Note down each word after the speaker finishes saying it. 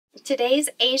Today's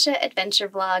Asia Adventure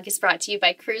Vlog is brought to you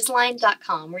by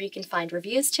cruiseline.com, where you can find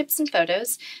reviews, tips, and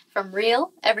photos from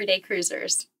real, everyday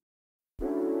cruisers.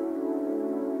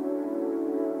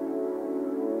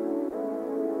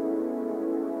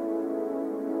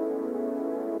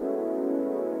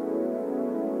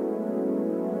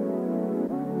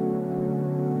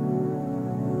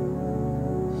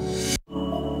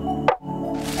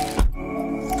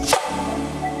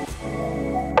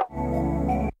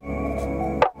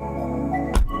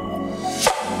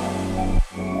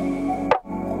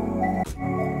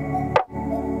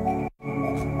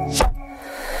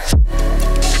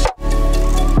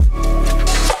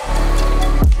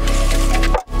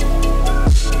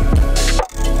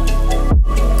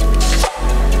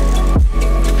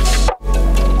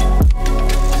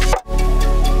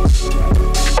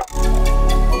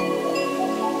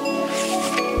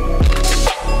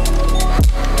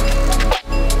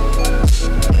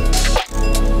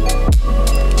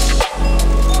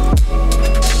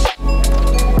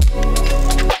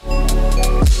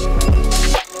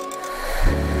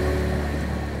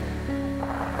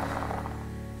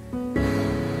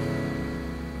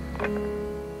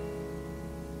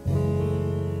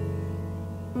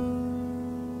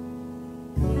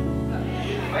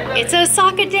 It's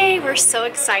Osaka Day. We're so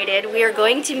excited. We are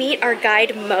going to meet our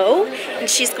guide Mo, and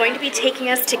she's going to be taking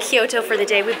us to Kyoto for the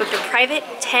day. We booked a private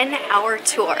 10-hour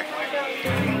tour.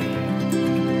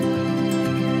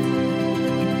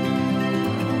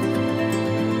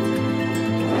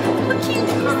 Look cute.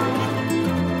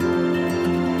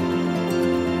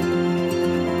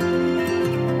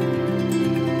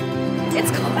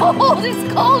 It's cold,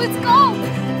 it's cold, it's cold.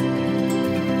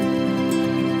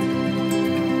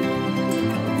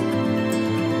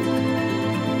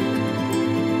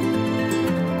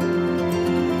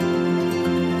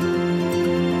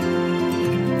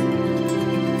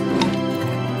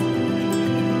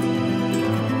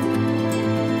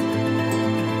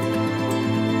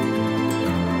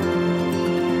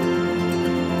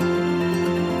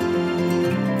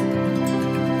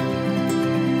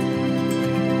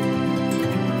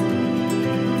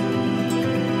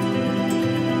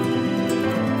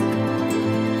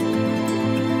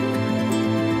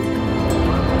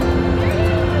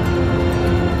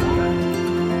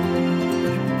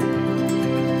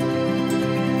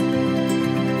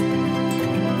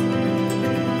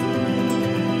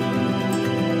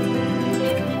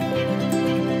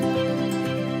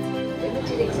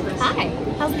 Hi,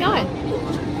 how's it going?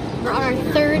 We're on our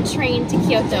third train to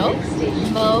Kyoto.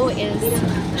 Mo is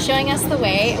showing us the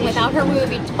way, and without her we would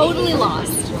be totally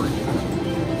lost.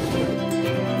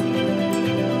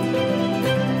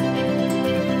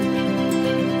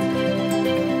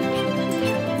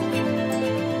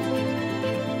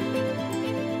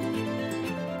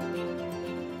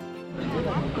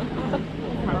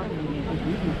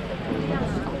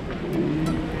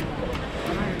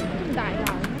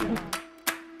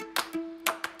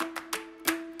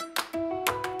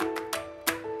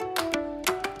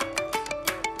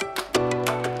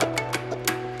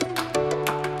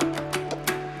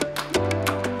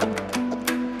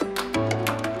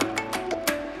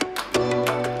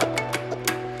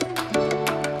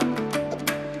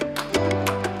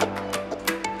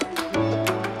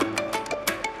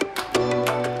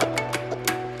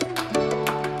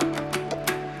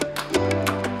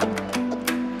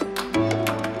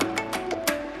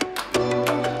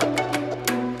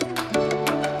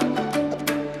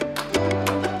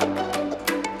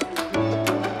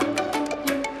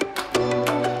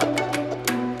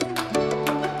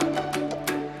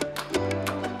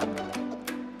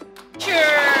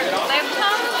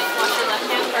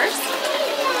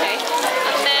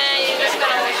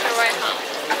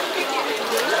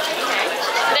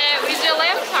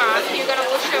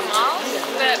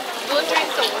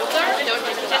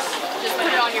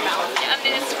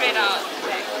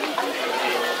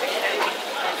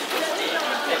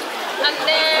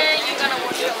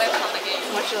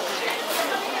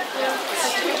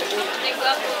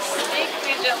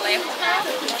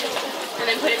 And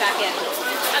then put it back in.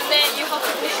 And then you have to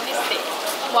push this stick.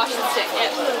 Wash the stick. Yeah.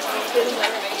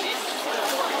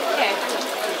 Okay.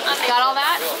 Got all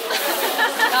that?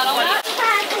 Got all that?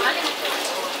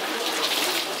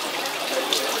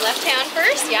 Left hand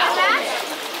first, yeah?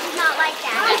 Not like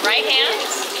that. And right hand.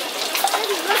 It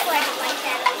doesn't look like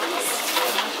that.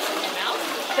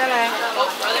 Oh,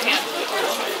 other hand.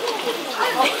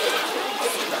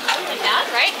 Like that,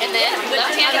 right? And then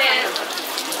left hand in.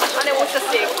 And then what's the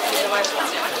stick?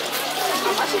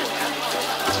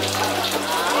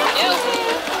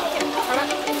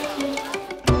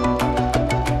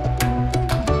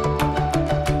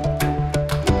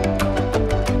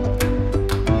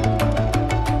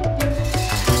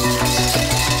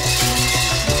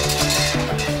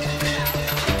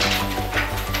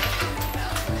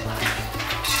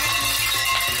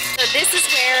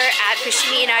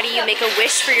 how do you make a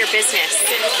wish for your business.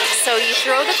 So you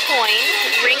throw the coin,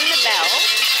 ring the bell,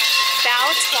 bow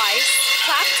twice,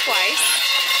 clap twice,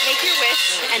 make your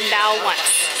wish, and bow once.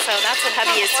 So that's what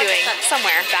hubby is doing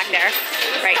somewhere back there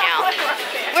right now.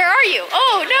 Where are you?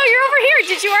 Oh, no, you're over here.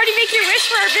 Did you already make your wish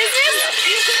for our business?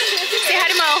 Say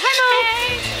hi to Mo. Hi, Mo.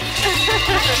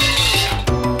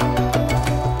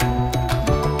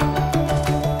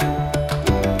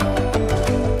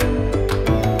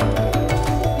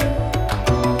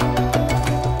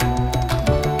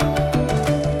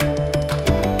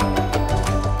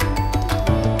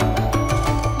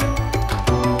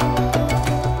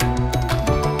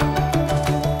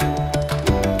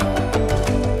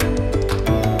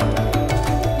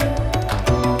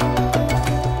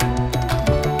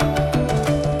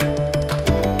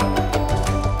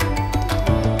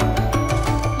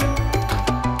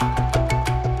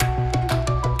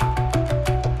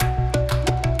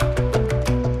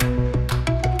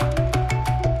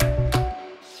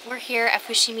 Here at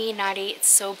Fushimi Inari, it's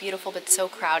so beautiful but so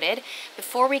crowded.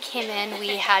 Before we came in,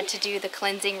 we had to do the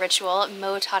cleansing ritual.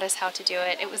 Mo taught us how to do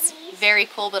it. It was very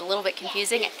cool but a little bit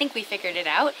confusing. I think we figured it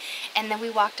out. And then we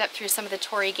walked up through some of the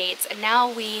torii gates, and now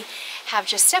we have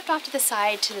just stepped off to the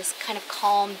side to this kind of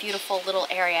calm, beautiful little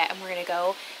area, and we're gonna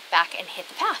go back and hit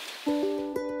the path.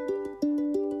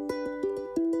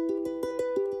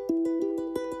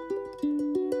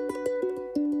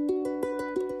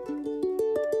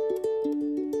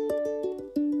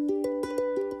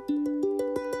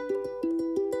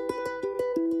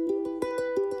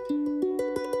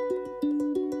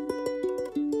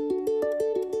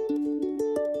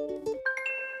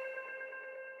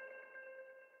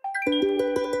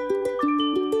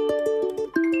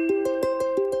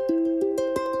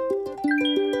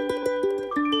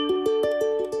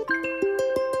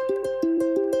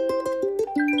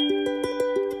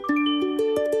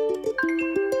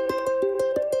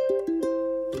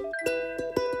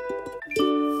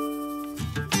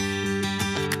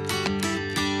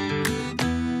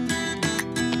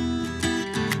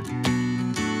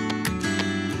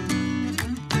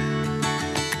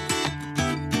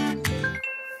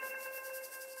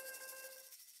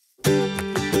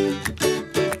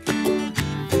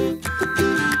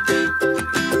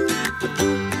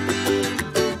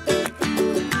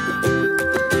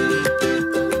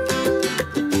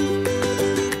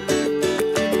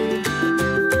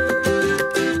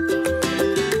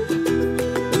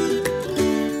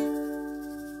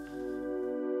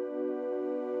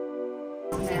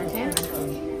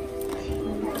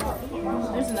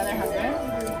 There's another 100.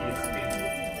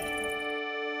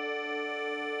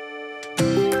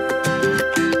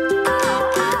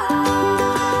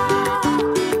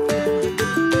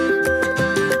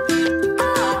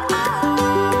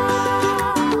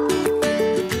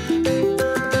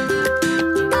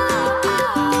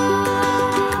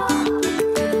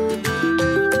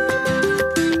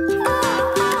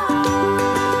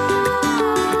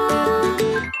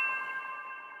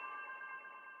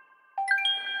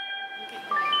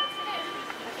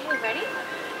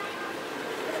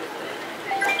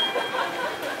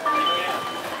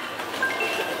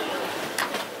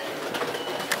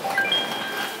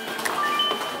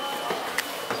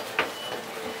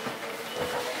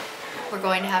 We're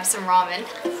going to have some ramen.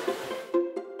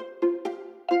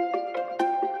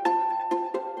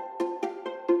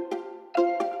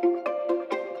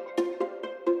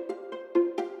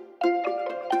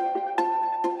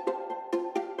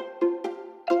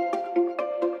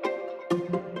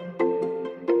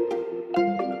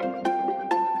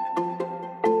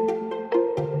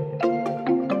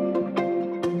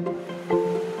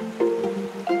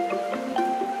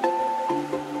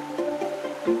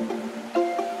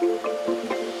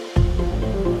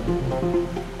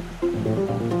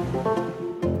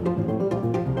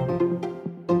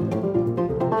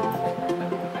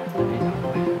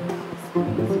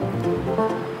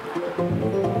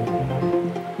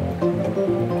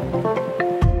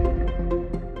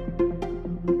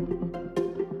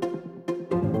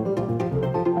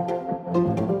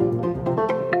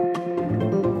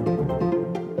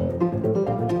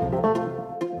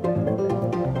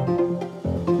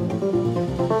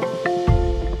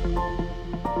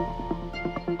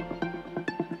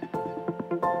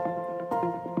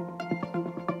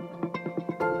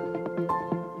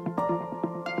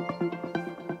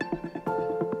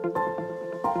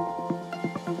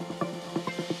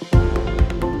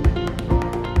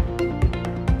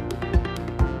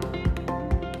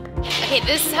 Okay,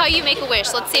 this is how you make a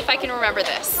wish. Let's see if I can remember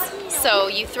this. So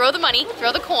you throw the money,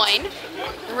 throw the coin,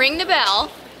 ring the bell,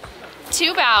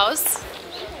 2 bows,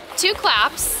 2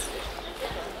 claps,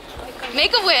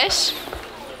 make a wish,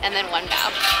 and then 1 bow.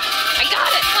 I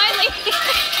got it, finally!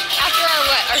 After our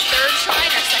what? Our 3rd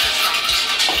shrine or 2nd shrine?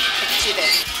 I can do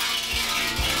this.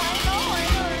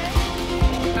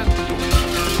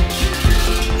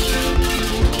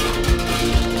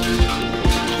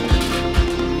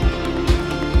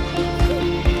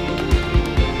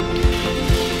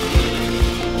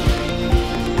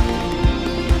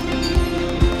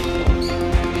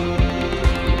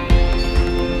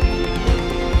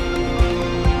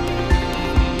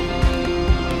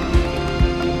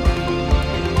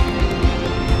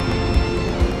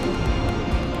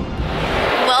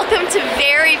 To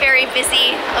very, very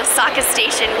busy Osaka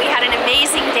Station. We had an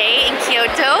amazing day in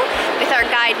Kyoto with our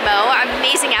guide Mo.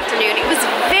 Amazing afternoon. It was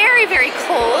very, very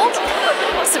cold,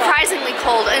 surprisingly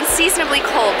cold, unseasonably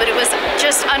cold, but it was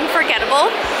just unforgettable.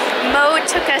 Mo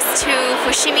took us to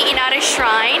Fushimi Inari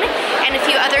Shrine and a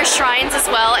few other shrines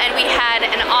as well, and we had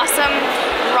an awesome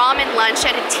ramen lunch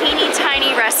at a teeny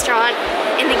tiny restaurant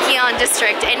in the Gion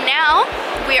District. And now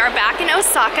we are back in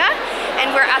Osaka,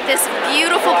 and we're at this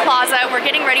beautiful plaza. We're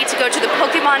getting ready to go to the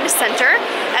Pokémon Center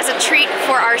as a treat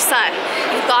for our son.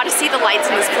 You've got to see the lights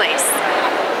in this place.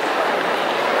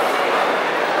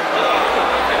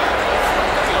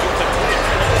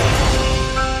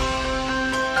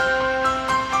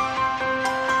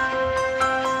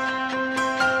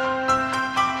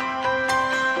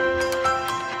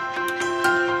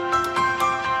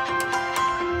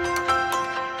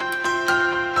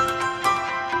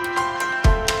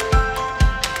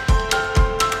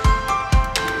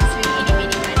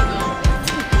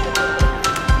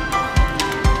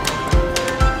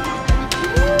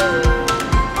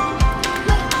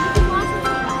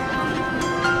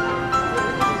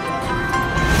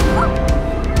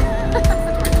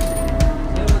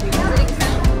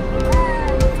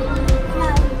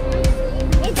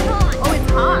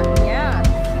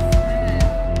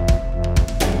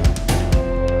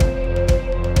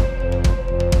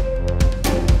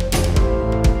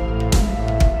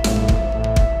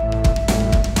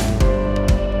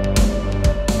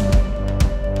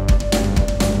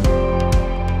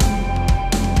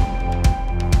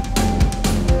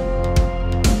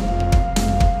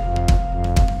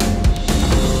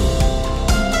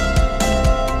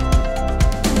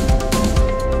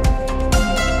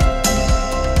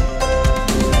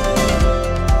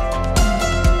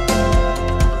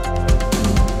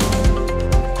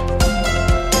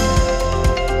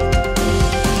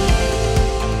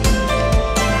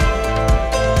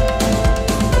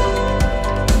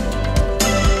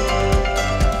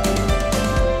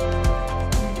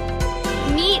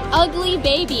 Ugly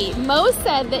baby. Mo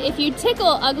said that if you tickle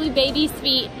ugly baby's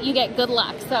feet, you get good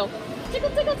luck. So tickle,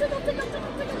 tickle, tickle, tickle, tickle,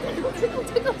 tickle, tickle,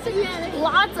 tickle, tickle.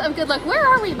 Lots of good luck. Where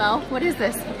are we, Mo? What is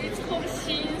this? It's called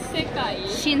Shinsekai.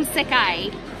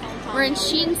 Shinsekai. We're in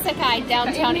Shinsekai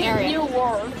downtown area. New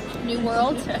World. New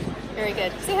World? Very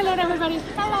good. Say hello to everybody.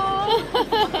 Hello.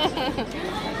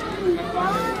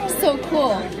 So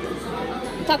cool.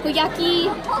 Takoyaki.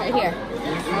 Right here.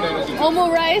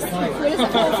 Omo rice. What is it?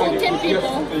 For 10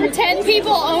 people. For 10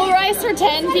 people. Omo rice for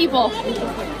 10 people.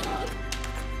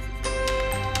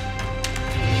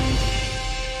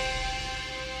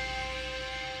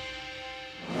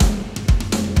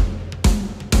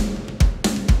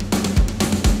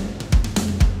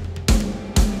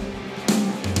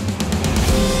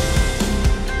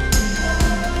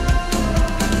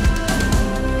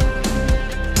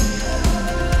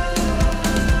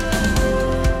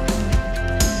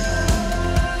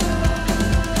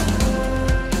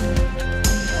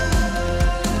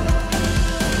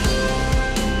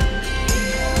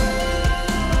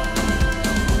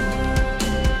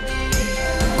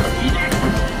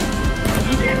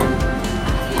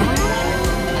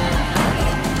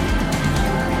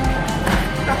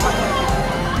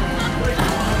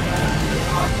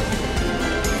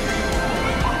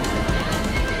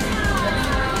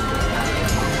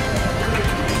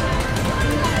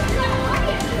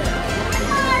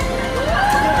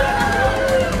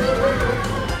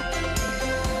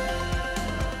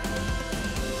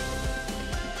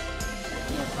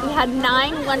 Had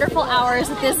 9 wonderful hours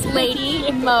with this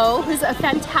lady, Mo, who's a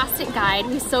fantastic guide.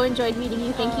 We so enjoyed meeting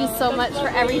you. Thank you so much for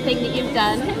everything that you've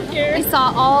done. We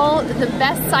saw all the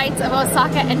best sights of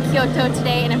Osaka and Kyoto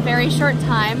today in a very short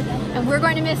time, and we're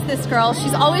going to miss this girl.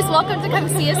 She's always welcome to come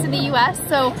see us in the US,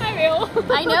 so I will.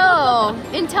 I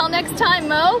know. Until next time,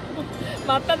 Mo.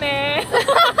 Mata ne. I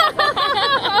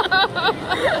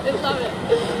love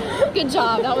it. Good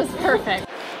job. That was perfect.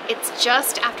 It's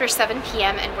just after 7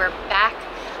 p.m. and we're back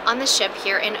on the ship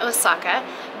here in Osaka.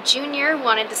 Junior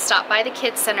wanted to stop by the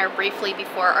kids center briefly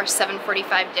before our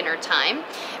 7:45 dinner time.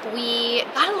 We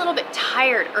got a little bit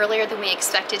tired earlier than we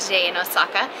expected today in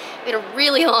Osaka. We had a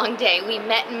really long day. We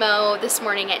met Mo this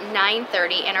morning at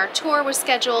 9:30 and our tour was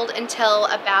scheduled until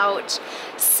about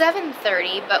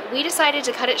 7:30, but we decided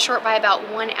to cut it short by about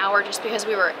 1 hour just because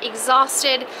we were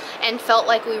exhausted and felt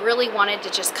like we really wanted to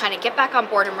just kind of get back on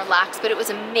board and relax, but it was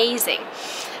amazing.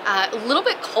 A little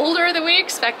bit colder than we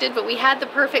expected, but we had the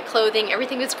perfect clothing.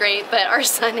 Everything was great, but our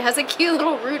son has a cute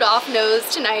little Rudolph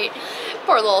nose tonight.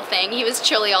 Poor little thing. He was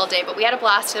chilly all day, but we had a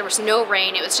blast. There was no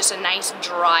rain. It was just a nice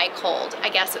dry cold. I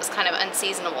guess it was kind of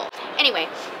unseasonable. Anyway,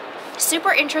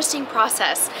 super interesting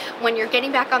process. When you're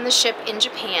getting back on the ship in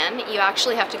Japan, you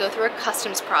actually have to go through a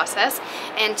customs process,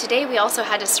 and today we also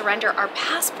had to surrender our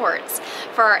passports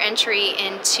for our entry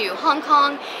into Hong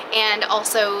Kong, and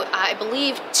also I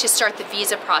believe to start the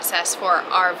visa process for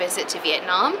our visit to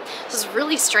Vietnam. This was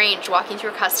really strange, walking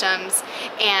through customs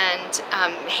and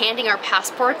handing our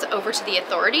passports over to the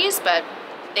authorities, but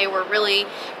they were really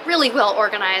well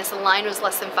organized. The line was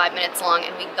less than 5 minutes long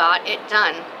and we got it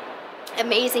done.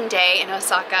 Amazing day in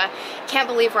Osaka. Can't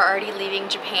believe we're already leaving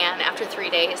Japan after 3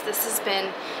 days. This has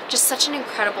been just such an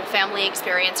incredible family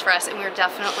experience for us, and we're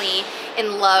definitely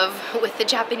in love with the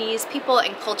Japanese people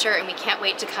and culture, and we can't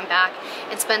wait to come back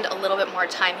and spend a little bit more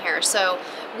time here. So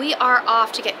we are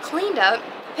off to get cleaned up,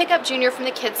 pick up Junior from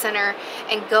the kids center,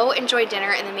 and go enjoy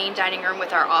dinner in the main dining room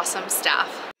with our awesome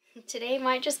staff. Today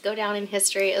might just go down in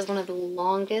history as one of the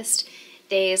longest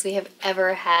days we have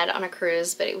ever had on a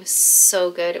cruise, but it was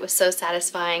so good. It was so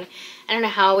satisfying. I don't know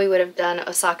how we would have done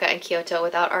Osaka and Kyoto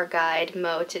without our guide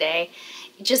Mo today.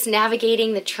 Just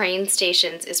navigating the train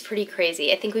stations is pretty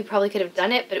crazy. I think we probably could have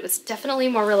done it, but it was definitely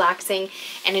more relaxing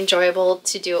and enjoyable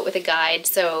to do it with a guide.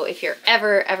 So if you're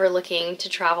ever looking to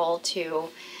travel to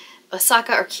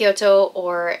Osaka or Kyoto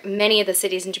or many of the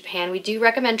cities in Japan, we do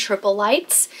recommend Triple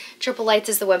Lights. Triple Lights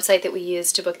is the website that we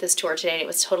used to book this tour today, and it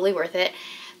was totally worth it.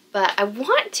 But I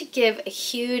want to give a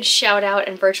huge shout out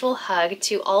and virtual hug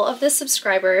to all of the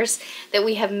subscribers that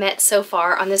we have met so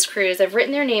far on this cruise. I've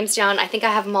written their names down. I think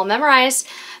I have them all memorized,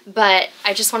 but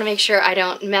I just want to make sure I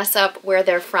don't mess up where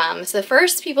they're from. So the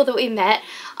first people that we met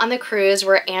on the cruise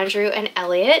were Andrew and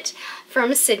Elliot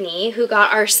from Sydney, who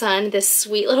got our son this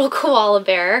sweet little koala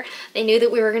bear. They knew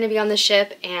that we were going to be on the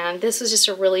ship, and this was just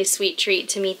a really sweet treat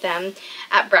to meet them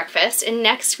at breakfast. And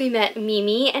next we met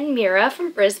Mimi and Mira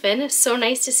from Brisbane. So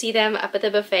nice to see them up at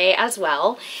the buffet as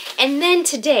well. And then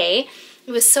today,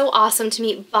 it was so awesome to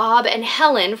meet Bob and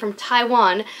Helen from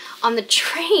Taiwan on the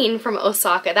train from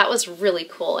Osaka. That was really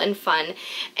cool and fun.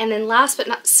 And then last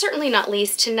but certainly not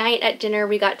least, tonight at dinner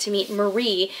we got to meet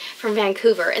Marie from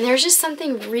Vancouver. And there's just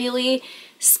something really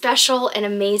special and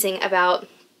amazing about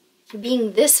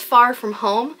being this far from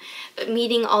home, but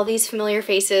meeting all these familiar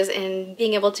faces and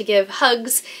being able to give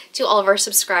hugs to all of our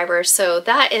subscribers. So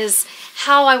that is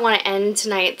how I want to end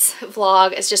tonight's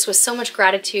vlog, is just with so much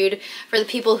gratitude for the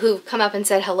people who've come up and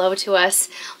said hello to us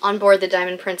on board the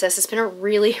Diamond Princess. It's been a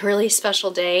really special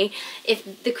day.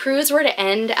 If the cruise were to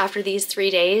end after these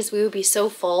 3 days, we would be so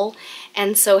full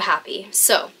and so happy.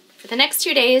 So for the next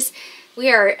 2 days, we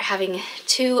are having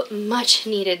 2 much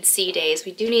needed sea days.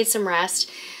 We do need some rest.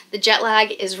 The jet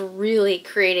lag is really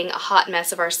creating a hot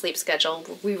mess of our sleep schedule.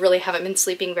 We really haven't been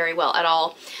sleeping very well at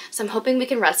all. So I'm hoping we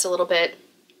can rest a little bit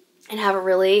and have a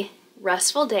really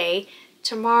restful day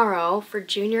tomorrow for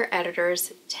Junior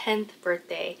Editor's 10th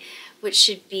birthday, which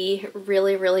should be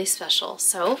really special.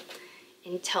 So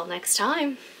until next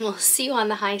time, we'll see you on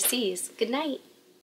the high seas. Good night.